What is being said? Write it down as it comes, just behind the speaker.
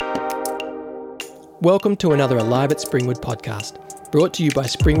Welcome to another Alive at Springwood podcast, brought to you by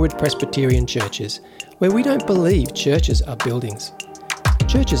Springwood Presbyterian Churches, where we don't believe churches are buildings.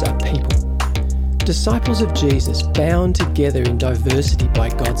 Churches are people. Disciples of Jesus bound together in diversity by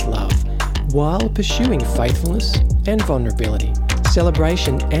God's love, while pursuing faithfulness and vulnerability,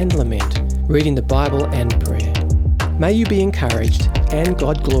 celebration and lament, reading the Bible and prayer. May you be encouraged and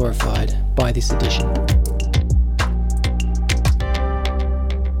God glorified by this edition.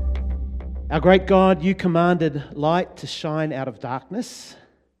 Our great God, you commanded light to shine out of darkness.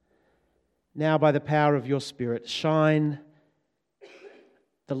 Now, by the power of your Spirit, shine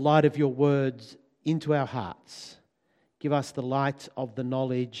the light of your words into our hearts. Give us the light of the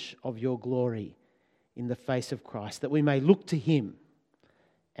knowledge of your glory in the face of Christ, that we may look to him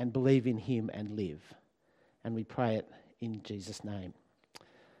and believe in him and live. And we pray it in Jesus' name.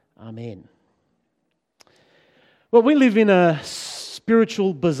 Amen. Well, we live in a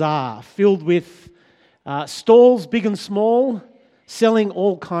spiritual bazaar filled with stalls, big and small, selling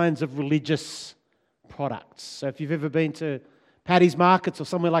all kinds of religious products. So if you've ever been to Paddy's markets or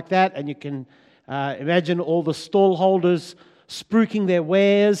somewhere like that, and you can imagine all the stall holders spruiking their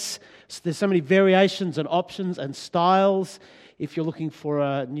wares. So there's so many variations and options and styles. If you're looking for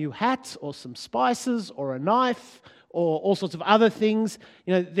a new hat or some spices or a knife or all sorts of other things,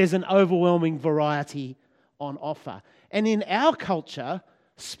 you know, there's an overwhelming variety on offer. And in our culture,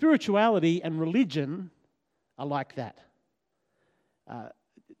 spirituality and religion are like that.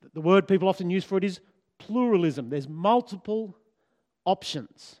 The word people often use for it is pluralism. There's multiple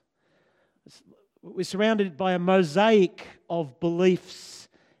options. We're surrounded by a mosaic of beliefs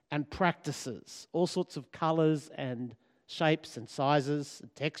and practices, all sorts of colours and shapes and sizes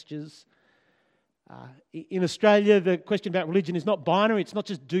and textures. In Australia, the question about religion is not binary. It's not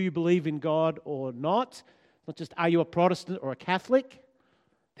just do you believe in God or not. It's not just are you a Protestant or a Catholic.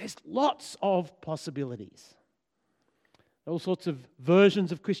 There's lots of possibilities. All sorts of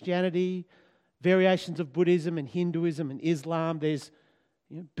versions of Christianity, variations of Buddhism and Hinduism and Islam. There's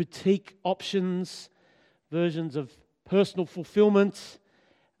boutique options, versions of personal fulfillment,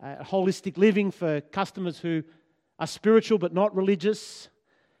 holistic living for customers who are spiritual but not religious.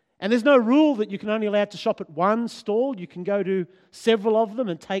 And there's no rule that you can only allow to shop at one stall. You can go to several of them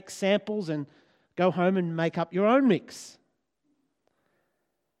and take samples and go home and make up your own mix.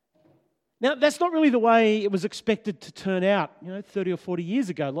 Now, that's not really the way it was expected to turn out. 30 or 40 years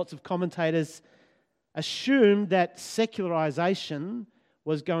ago, lots of commentators assumed that secularization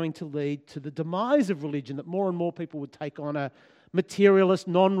was going to lead to the demise of religion, that more and more people would take on a materialist,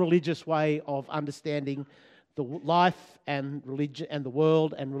 non-religious way of understanding the life and religion and the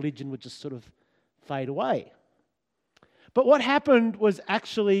world, and religion would just sort of fade away. But what happened was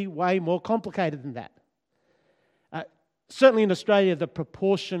actually way more complicated than that. Certainly in Australia, the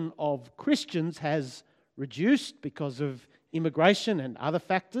proportion of Christians has reduced because of immigration and other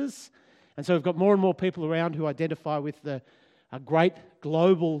factors. And so we've got more and more people around who identify with the great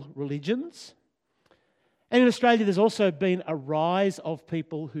global religions. And in Australia, there's also been a rise of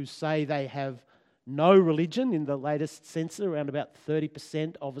people who say they have no religion. In the latest census, around about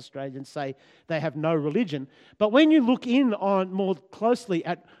 30% of Australians say they have no religion. But when you look in on more closely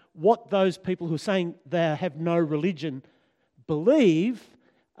at what those people who are saying they have no religion believe,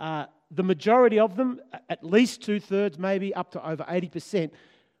 the majority of them, at least 2/3, maybe up to over 80%,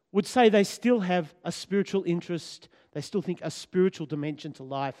 would say they still have a spiritual interest. They still think a spiritual dimension to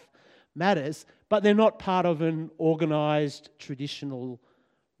life matters, but they're not part of an organised traditional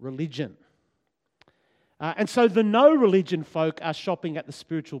religion. And so the no-religion folk are shopping at the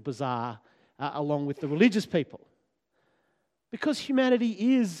spiritual bazaar along with the religious people. Because humanity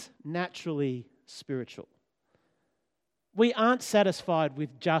is naturally spiritual. We aren't satisfied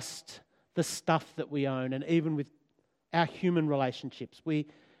with just the stuff that we own, and even with our human relationships. We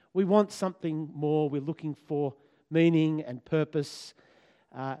want something more. We're looking for meaning and purpose.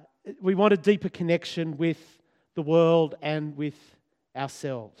 We want a deeper connection with the world and with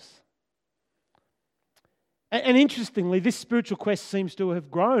ourselves. And interestingly, this spiritual quest seems to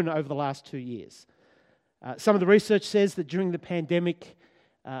have grown over the last 2 years. Some of the research says that during the pandemic,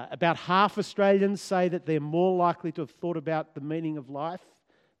 about half Australians say that they're more likely to have thought about the meaning of life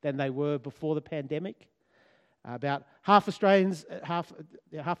than they were before the pandemic. About half Australians, half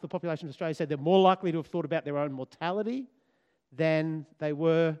the population of Australia said they're more likely to have thought about their own mortality than they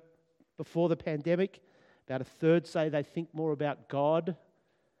were before the pandemic. About a third say they think more about God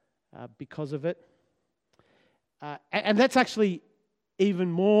because of it. And that's actually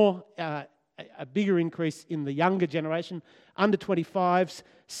even more, a bigger increase in the younger generation. Under 25s,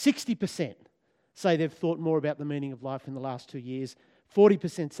 60% say they've thought more about the meaning of life in the last 2 years.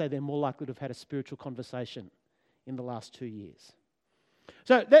 40% say they're more likely to have had a spiritual conversation in the last 2 years.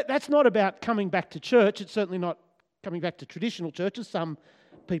 So that's not about coming back to church. It's certainly not coming back to traditional churches. Some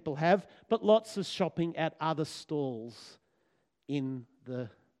people have, but lots of shopping at other stalls in the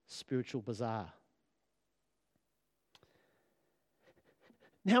spiritual bazaar.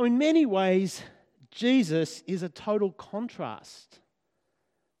 Now, in many ways, Jesus is a total contrast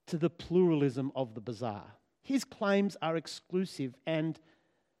to the pluralism of the bazaar. His claims are exclusive, and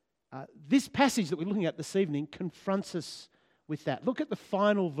this passage that we're looking at this evening confronts us with that. Look at the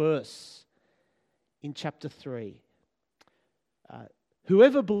final verse in chapter 3.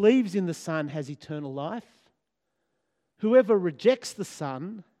 Whoever believes in the Son has eternal life. Whoever rejects the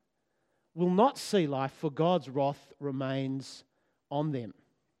Son will not see life, for God's wrath remains on them.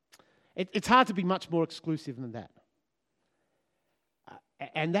 It's hard to be much more exclusive than that.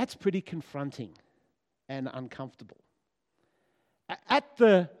 And that's pretty confronting and uncomfortable. At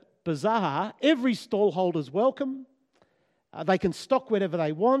the bazaar, every stallholder's welcome. They can stock whatever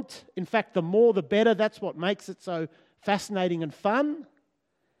they want. In fact, the more the better. That's what makes it so fascinating and fun.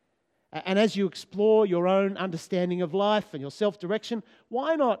 And as you explore your own understanding of life and your self-direction,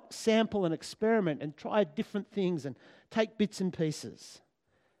 why not sample and experiment and try different things and take bits and pieces?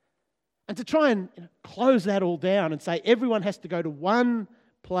 And to try and close that all down and say everyone has to go to one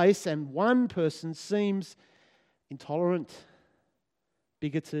place and one person seems intolerant,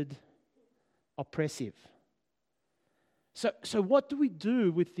 bigoted, oppressive. So what do we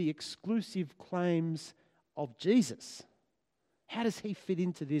do with the exclusive claims of Jesus? How does he fit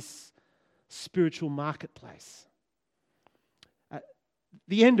into this spiritual marketplace?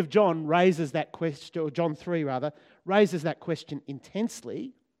 The end of John raises that question, or John 3 rather, raises that question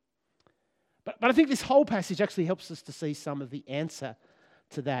intensely. But I think this whole passage actually helps us to see some of the answer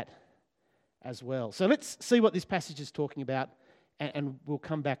to that as well. So let's see what this passage is talking about, and we'll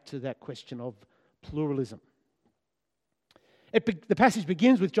come back to that question of pluralism. The passage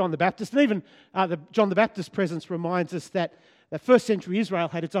begins with John the Baptist, and even John the Baptist's presence reminds us that the first century Israel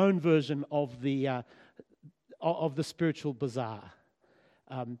had its own version of the spiritual bazaar.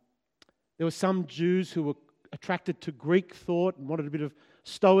 There were some Jews who were attracted to Greek thought and wanted a bit of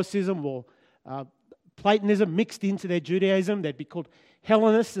Stoicism or Platonism mixed into their Judaism. They'd be called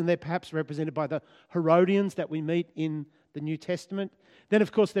Hellenists, and they're perhaps represented by the Herodians that we meet in the New Testament. Then,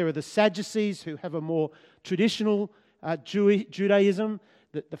 of course, there are the Sadducees, who have a more traditional Judaism,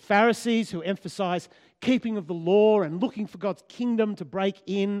 the Pharisees, who emphasize keeping of the law and looking for God's kingdom to break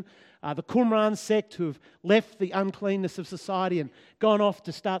in, the Qumran sect, who have left the uncleanness of society and gone off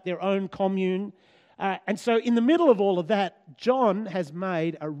to start their own commune. And so in the middle of all of that, John has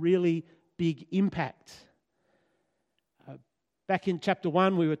made a really big impact. Back in chapter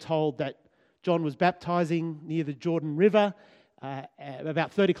 1, we were told that John was baptizing near the Jordan River,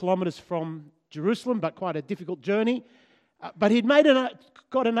 about 30 kilometres from Jerusalem, but quite a difficult journey. But he'd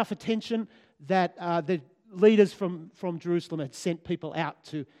got enough attention that the leaders from Jerusalem had sent people out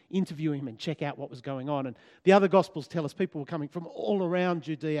to interview him and check out what was going on. And the other Gospels tell us people were coming from all around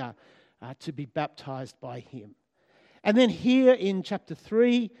Judea to be baptized by him. And then here in chapter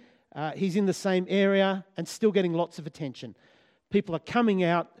 3, he's in the same area and still getting lots of attention. People are coming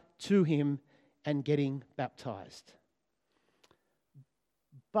out to him and getting baptized.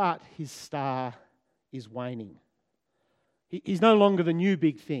 But his star is waning. He's no longer the new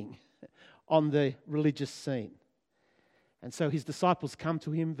big thing on the religious scene. And so his disciples come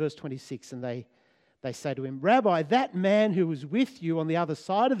to him, verse 26, and they say to him, "Rabbi, that man who was with you on the other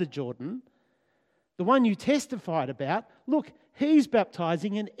side of the Jordan, the one you testified about, look, he's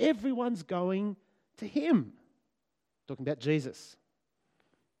baptizing and everyone's going to him." Talking about Jesus.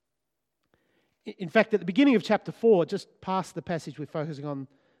 In fact, at the beginning of chapter 4, just past the passage we're focusing on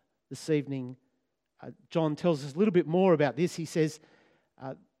this evening, John tells us a little bit more about this. He says,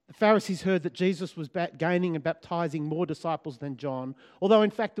 the Pharisees heard that Jesus was gaining and baptizing more disciples than John, although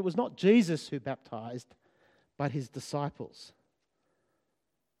in fact it was not Jesus who baptized, but his disciples.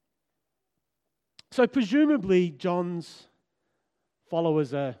 So presumably John's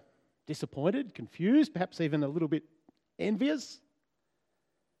followers are disappointed, confused, perhaps even a little bit envious.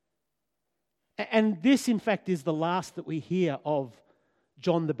 And this, in fact, is the last that we hear of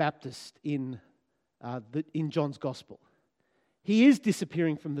John the Baptist in John's Gospel. He is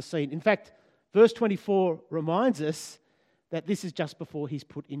disappearing from the scene. In fact, verse 24 reminds us that this is just before he's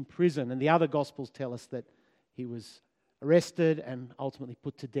put in prison, and the other Gospels tell us that he was arrested and ultimately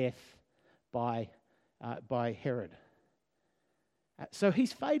put to death by Herod. So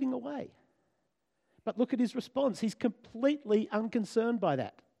he's fading away. But look at his response. He's completely unconcerned by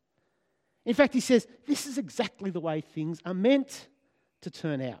that. In fact, he says, this is exactly the way things are meant to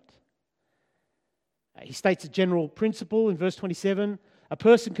turn out. He states a general principle in verse 27. A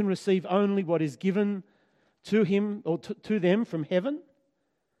person can receive only what is given to him or to them from heaven.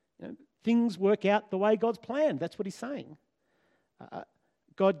 Things work out the way God's planned. That's what he's saying.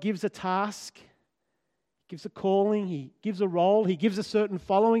 God gives a task, gives a calling, he gives a role, he gives a certain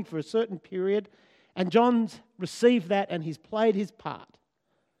following for a certain period, and John's received that and he's played his part.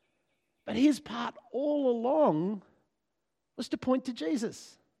 But his part all along was to point to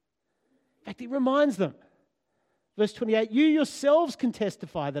Jesus. In fact, he reminds them. Verse 28, you yourselves can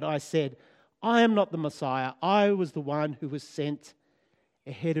testify that I said, I am not the Messiah, I was the one who was sent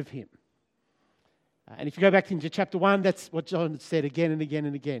ahead of him. And if you go back into chapter 1, that's what John said again and again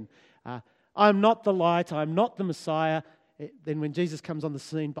and again. I'm not the light, I'm not the Messiah. Then when Jesus comes on the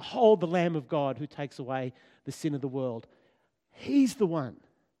scene, behold the Lamb of God who takes away the sin of the world. He's the one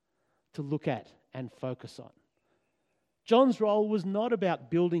to look at and focus on. John's role was not about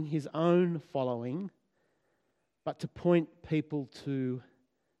building his own following, but to point people to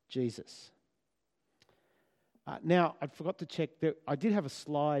Jesus. Now, I forgot to check. I did have a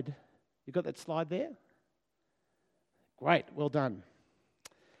slide. You got that slide there? Great, well done.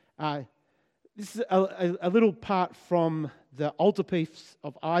 This is a little part from the Altarpiece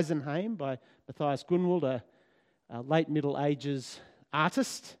of Eisenheim by Matthias Grunwald, a late Middle Ages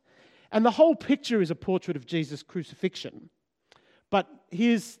artist. And the whole picture is a portrait of Jesus' crucifixion. But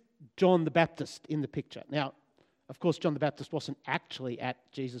here's John the Baptist in the picture. Now, of course, John the Baptist wasn't actually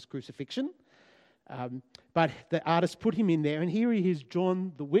at Jesus' crucifixion, but the artist put him in there. And here he is,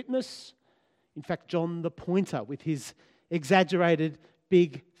 John the witness, in fact, John the pointer with his exaggerated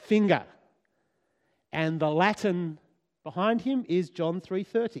big finger. And the Latin behind him is John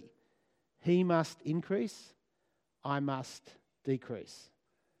 3:30. He must increase, I must decrease.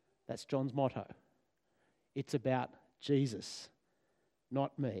 That's John's motto. It's about Jesus,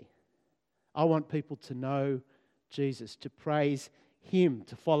 not me. I want people to know Jesus, to praise him,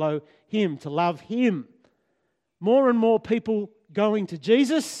 to follow him, to love him. More and more people going to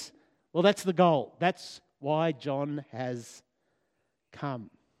Jesus, well, that's the goal. That's why John has come.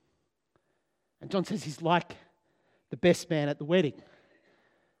 And John says he's like the best man at the wedding.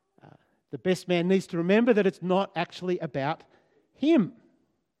 The best man needs to remember that it's not actually about him.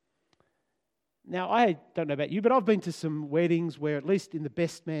 Now, I don't know about you, but I've been to some weddings where, at least in the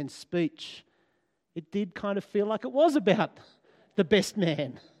best man's speech, it did kind of feel like it was about the best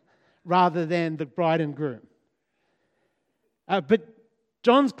man rather than the bride and groom. But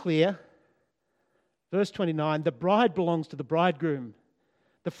John's clear. Verse 29, the bride belongs to the bridegroom.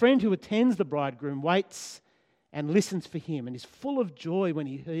 The friend who attends the bridegroom waits and listens for him and is full of joy when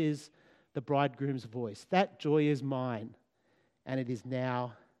he hears the bridegroom's voice. That joy is mine, and it is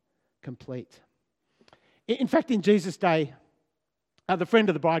now complete. In fact, in Jesus' day, the friend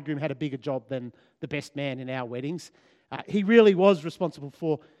of the bridegroom had a bigger job than the best man in our weddings. He really was responsible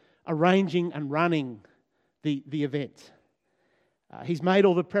for arranging and running the event. He's made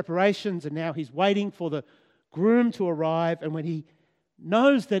all the preparations, and now he's waiting for the groom to arrive. And when he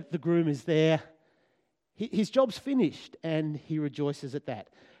knows that the groom is there, his job's finished, and he rejoices at that.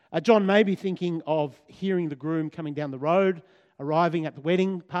 John may be thinking of hearing the groom coming down the road, arriving at the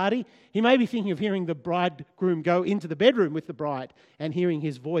wedding party. He may be thinking of hearing the bridegroom go into the bedroom with the bride and hearing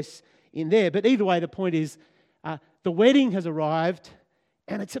his voice in there. But either way, the point is the wedding has arrived,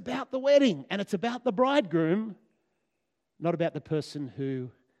 and it's about the wedding, and it's about the bridegroom, not about the person who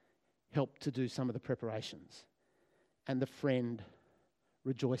helped to do some of the preparations. And the friend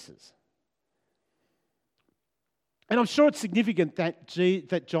rejoices. And I'm sure it's significant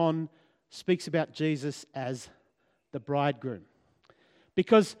that John speaks about Jesus as the bridegroom,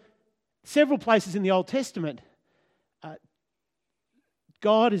 because several places in the Old Testament,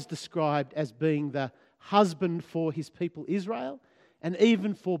 God is described as being the husband for his people Israel, and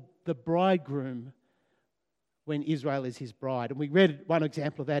even for the bridegroom when Israel is his bride. And we read one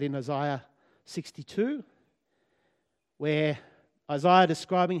example of that in Isaiah 62, where Isaiah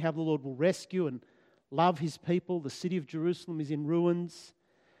describing how the Lord will rescue and love his people. The city of Jerusalem is in ruins.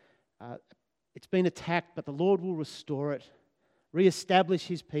 It's been attacked, but the Lord will restore it, re-establish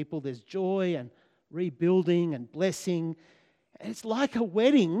his people. There's joy and rebuilding and blessing. And it's like a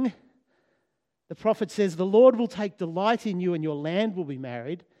wedding. The prophet says, the Lord will take delight in you, and your land will be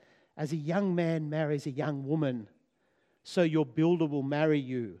married. As a young man marries a young woman, so your builder will marry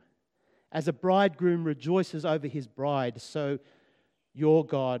you. As a bridegroom rejoices over his bride, so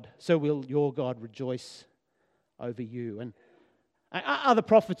will your God rejoice over you. And other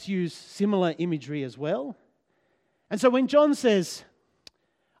prophets use similar imagery as well. And so when John says,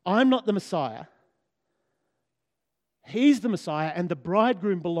 I'm not the Messiah, He's the Messiah and the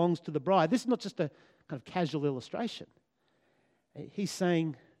bridegroom belongs to the bride. This is not just a kind of casual illustration. He's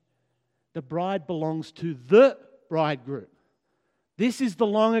saying the bride belongs to the bridegroom. This is the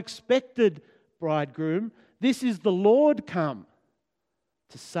long-expected bridegroom. This is the Lord come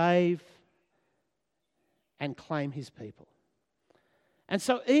to save and claim his people. And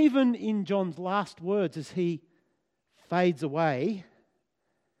so even in John's last words as he fades away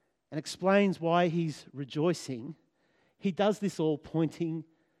and explains why he's rejoicing, he does this all pointing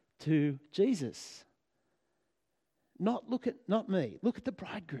to Jesus. Not me. Look at the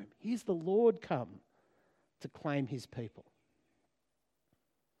bridegroom. Here's the Lord come to claim his people.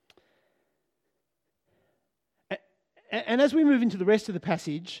 And as we move into the rest of the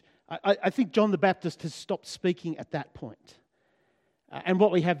passage, I think John the Baptist has stopped speaking at that point. And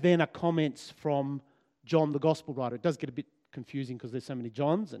what we have then are comments from John the Gospel writer. It does get a bit confusing because there's so many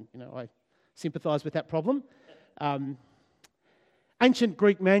Johns, and I sympathise with that problem. Ancient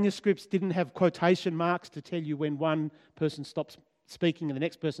Greek manuscripts didn't have quotation marks to tell you when one person stops speaking and the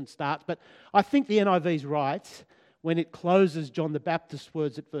next person starts, but I think the NIV's right when it closes John the Baptist's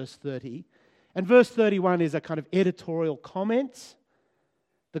words at verse 30. And verse 31 is a kind of editorial comment,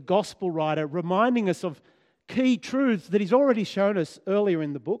 the Gospel writer reminding us of key truths that he's already shown us earlier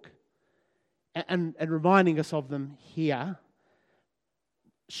in the book and reminding us of them here,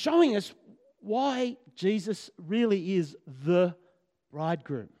 showing us why Jesus really is the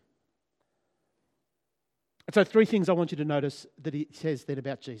bridegroom. And so 3 things I want you to notice that he says then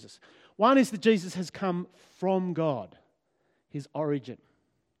about Jesus. One is that Jesus has come from God, his origin.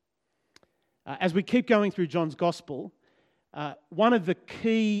 As we keep going through John's Gospel, one of the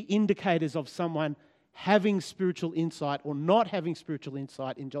key indicators of someone having spiritual insight or not having spiritual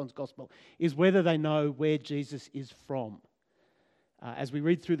insight in John's Gospel is whether they know where Jesus is from. As we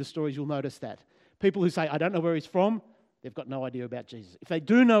read through the stories, you'll notice that. People who say, I don't know where he's from, they've got no idea about Jesus. If they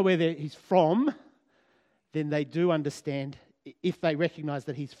do know where he's from, then they do understand if they recognize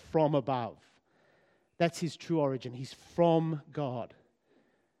that he's from above. That's his true origin. He's from God.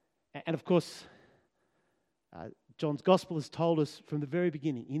 And of course, John's Gospel has told us from the very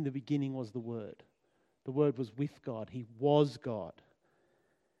beginning, in the beginning was the Word. The Word was with God. He was God.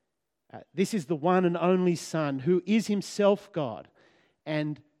 This is the one and only Son who is himself God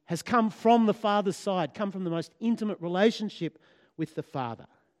and has come from the Father's side, come from the most intimate relationship with the Father.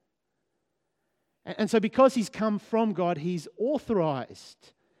 And so because he's come from God, he's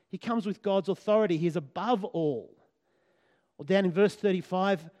authorized. He comes with God's authority. He is above all. Well, down in verse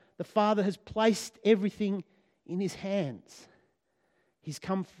 35, the Father has placed everything in his hands. He's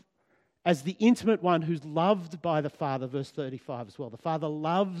come as the intimate one who's loved by the Father, verse 35 as well. The Father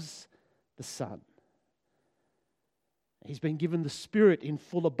loves the Son. He's been given the Spirit in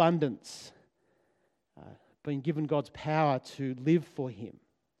full abundance, been given God's power to live for him.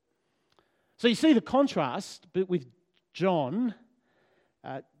 So you see the contrast with John.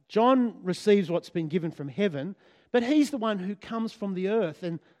 John receives what's been given from heaven, but he's the one who comes from the earth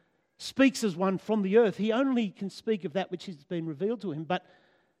and speaks as one from the earth. He only can speak of that which has been revealed to him, but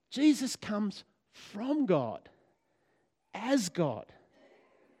Jesus comes from God, as God.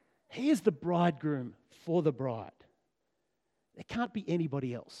 He is the bridegroom for the bride. There can't be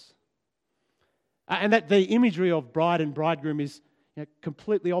anybody else. And that the imagery of bride and bridegroom is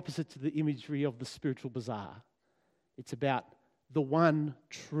completely opposite to the imagery of the spiritual bazaar. It's about the one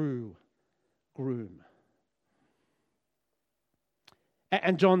true groom.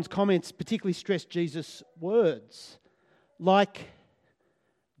 And John's comments particularly stress Jesus' words. Like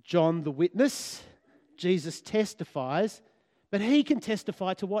John the witness, Jesus testifies, but he can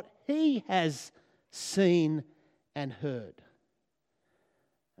testify to what he has seen and heard.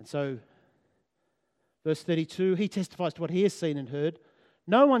 And so, verse 32, he testifies to what he has seen and heard.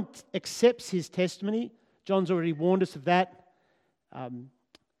 No one accepts his testimony. John's already warned us of that.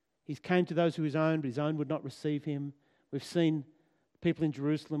 He came to those who his own, but his own would not receive him. We've seen people in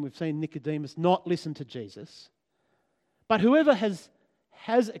Jerusalem, we've seen Nicodemus not listen to Jesus. But whoever has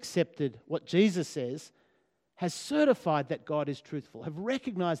accepted what Jesus says has certified that God is truthful, have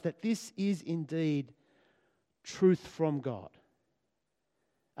recognized that this is indeed truth from God.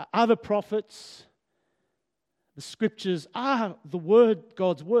 Other prophets, the scriptures are the word,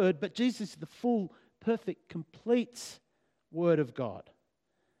 God's word, but Jesus is the full, perfect, complete word of God.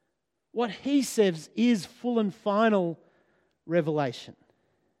 What he says is full and final revelation.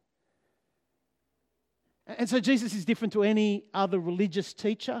 And so Jesus is different to any other religious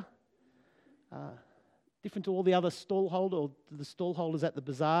teacher, different to all the other stallholders at the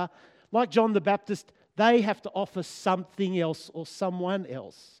bazaar. Like John the Baptist, they have to offer something else or someone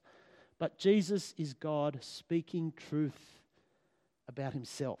else. but Jesus is God speaking truth about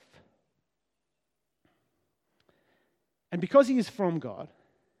himself. And because he is from God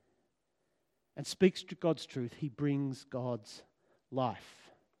and speaks God's truth, he brings God's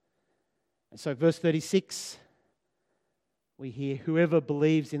life. And so verse 36, we hear, whoever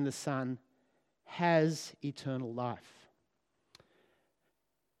believes in the Son has eternal life.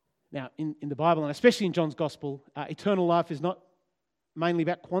 Now, in the Bible, and especially in John's Gospel, eternal life is not mainly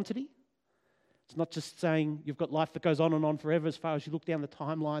about quantity. It's not just saying you've got life that goes on and on forever. As far as you look down the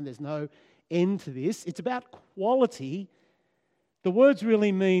timeline, there's no end to this. It's about quality. The words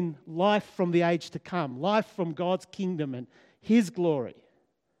really mean life from the age to come, life from God's kingdom and his glory.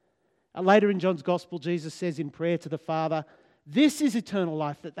 Later in John's Gospel, Jesus says in prayer to the Father, "This is eternal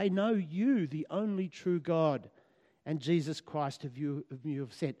life, that they know you, the only true God, and Jesus Christ whom you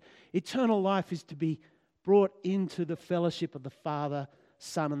have sent." Eternal life is to be brought into the fellowship of the Father,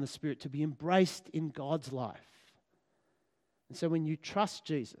 Son, and the Spirit, to be embraced in God's life. And so when you trust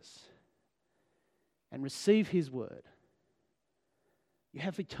Jesus and receive his word, you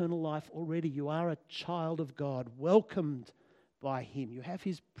have eternal life already. You are a child of God, welcomed by him. You have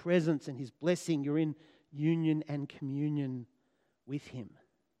his presence and his blessing. You're in union and communion with him.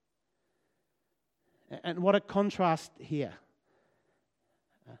 And what a contrast here.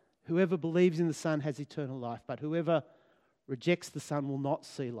 Whoever believes in the Son has eternal life, but whoever rejects the Son will not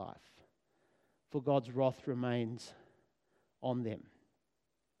see life, for God's wrath remains on them.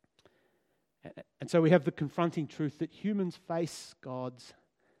 And so we have the confronting truth that humans face God's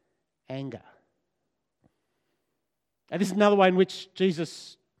anger. And this is another way in which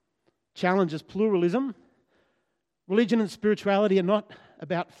Jesus challenges pluralism. Religion and spirituality are not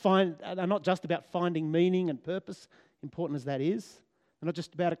just about finding meaning and purpose, important as that is. They're not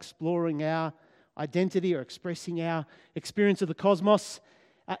just about exploring our identity or expressing our experience of the cosmos.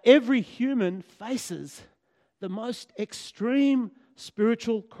 Every human faces the most extreme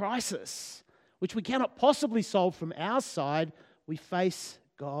spiritual crisis, which we cannot possibly solve from our side. We face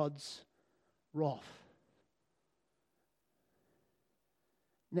God's wrath.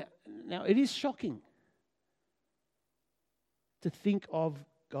 Now it is shocking to think of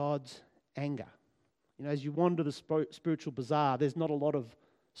God's anger. You know, as you wander the spiritual bazaar, there's not a lot of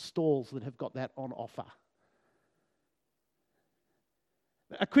stalls that have got that on offer.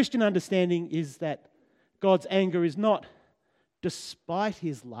 A Christian understanding is that God's anger is not despite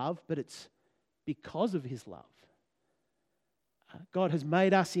his love, but it's because of his love. God has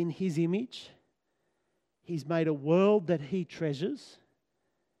made us in his image. He's made a world that he treasures.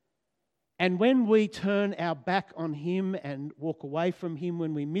 And when we turn our back on him and walk away from him,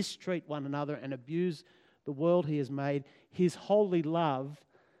 when we mistreat one another and abuse the world he has made, his holy love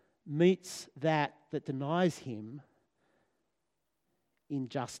meets that denies him in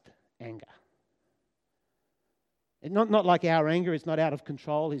just anger. And not like our anger, it's not out of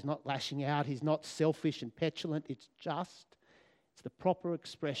control, he's not lashing out, he's not selfish and petulant, it's the proper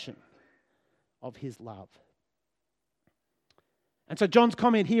expression of his love. And so John's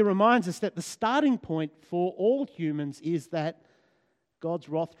comment here reminds us that the starting point for all humans is that God's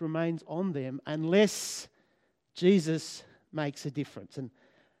wrath remains on them unless Jesus makes a difference. And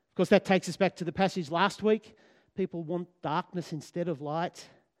of course that takes us back to the passage last week. People want darkness instead of light.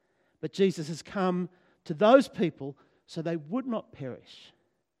 But Jesus has come to those people so they would not perish,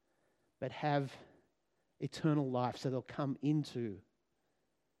 but have eternal life, so they'll come into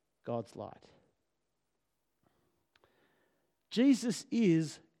God's light. Jesus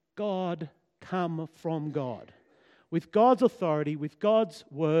is God come from God, with God's authority, with God's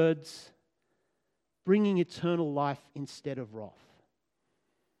words, bringing eternal life instead of wrath.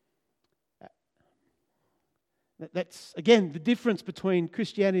 That's, again, the difference between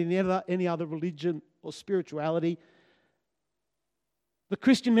Christianity and any other religion or spirituality. The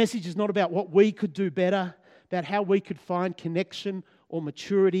Christian message is not about what we could do better, about how we could find connection or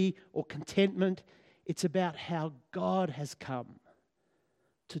maturity or contentment. It's about how God has come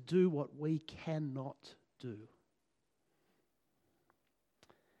to do what we cannot do.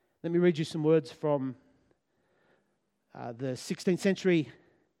 Let me read you some words from the 16th century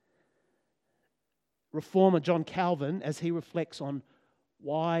reformer John Calvin as he reflects on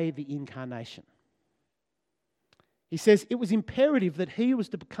why the incarnation. He says, "It was imperative that he who was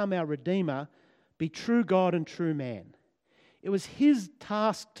to become our Redeemer be true God and true man. It was his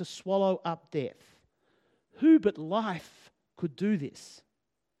task to swallow up death. Who but life could do this?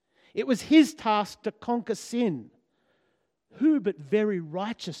 It was his task to conquer sin. Who but very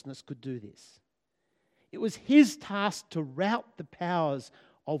righteousness could do this? It was his task to rout the powers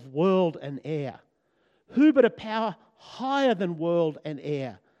of world and air. Who but a power higher than world and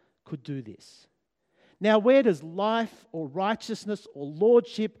air could do this. Now, where does life or righteousness or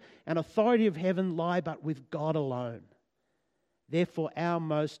lordship and authority of heaven lie but with God alone? Therefore, our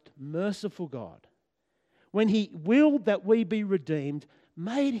most merciful God, when He willed that we be redeemed,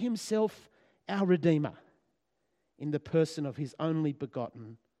 made Himself our Redeemer in the person of His only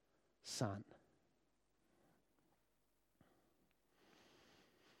begotten Son.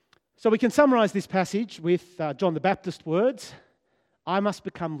 So we can summarise this passage with John the Baptist's words, I must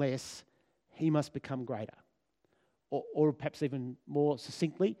become less, He must become greater. Or perhaps even more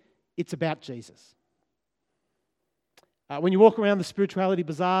succinctly, it's about Jesus. When you walk around the spirituality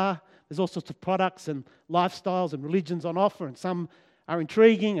bazaar, there's all sorts of products and lifestyles and religions on offer, and some are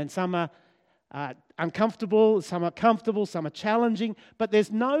intriguing and some are uncomfortable, some are comfortable, some are challenging, but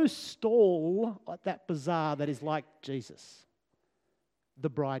there's no stall at that bazaar that is like Jesus, the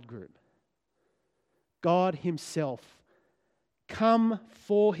bridegroom. God Himself come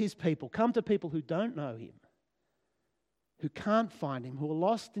for His people, come to people who don't know Him, who can't find Him, who are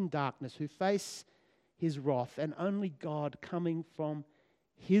lost in darkness, who face His wrath, and only God coming from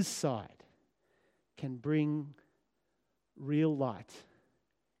His side can bring real light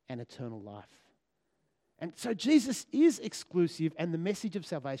and eternal life. And so Jesus is exclusive, and the message of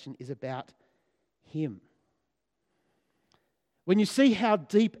salvation is about Him. When you see how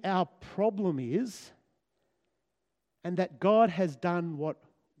deep our problem is, and that God has done what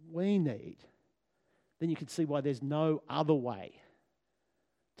we need, then you can see why there's no other way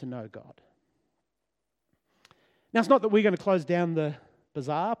to know God. Now, it's not that we're going to close down the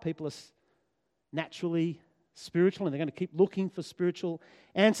bazaar. People are naturally spiritual, and they're going to keep looking for spiritual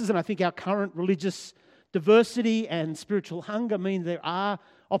answers. And I think our current religious diversity and spiritual hunger mean there are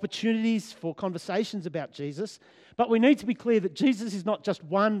opportunities for conversations about Jesus. But we need to be clear that Jesus is not just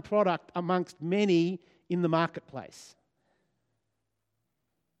one product amongst many in the marketplace.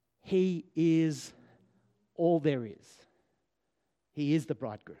 He is all there is. He is the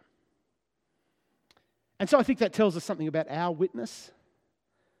bridegroom. And so I think that tells us something about our witness.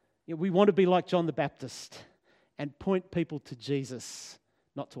 You know, we want to be like John the Baptist and point people to Jesus,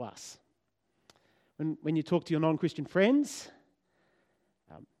 not to us. When you talk to your non-Christian friends,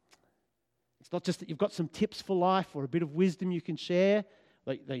 it's not just that you've got some tips for life or a bit of wisdom you can share,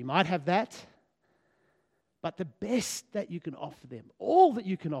 though you might have that, but the best that you can offer them, all that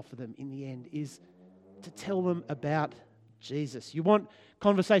you can offer them in the end, is to tell them about Jesus. You want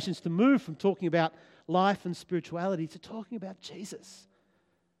conversations to move from talking about life and spirituality to talking about Jesus.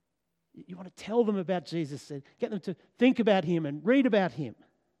 You want to tell them about Jesus and get them to think about Him and read about Him.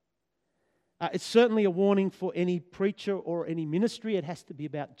 It's certainly a warning for any preacher or any ministry. It has to be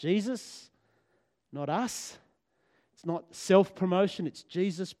about Jesus, not us. It's not self-promotion, it's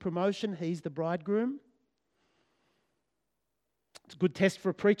Jesus' promotion. He's the bridegroom. It's a good test for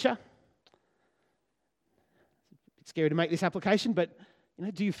a preacher. It's scary to make this application, but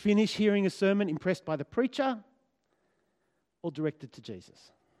do you finish hearing a sermon impressed by the preacher or directed to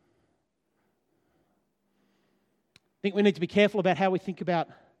Jesus? I think we need to be careful about how we think about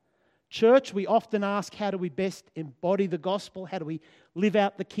church. We often ask, how do we best embody the gospel? How do we live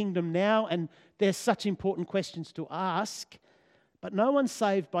out the kingdom now? And there's such important questions to ask, but no one's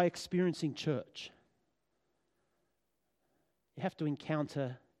saved by experiencing church. You have to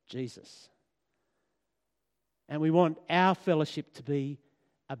encounter Jesus. And we want our fellowship to be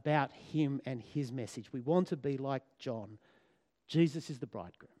about Him and His message. We want to be like John. Jesus is the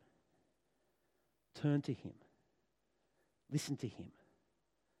bridegroom. Turn to Him. Listen to Him.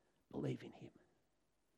 Believe in Him.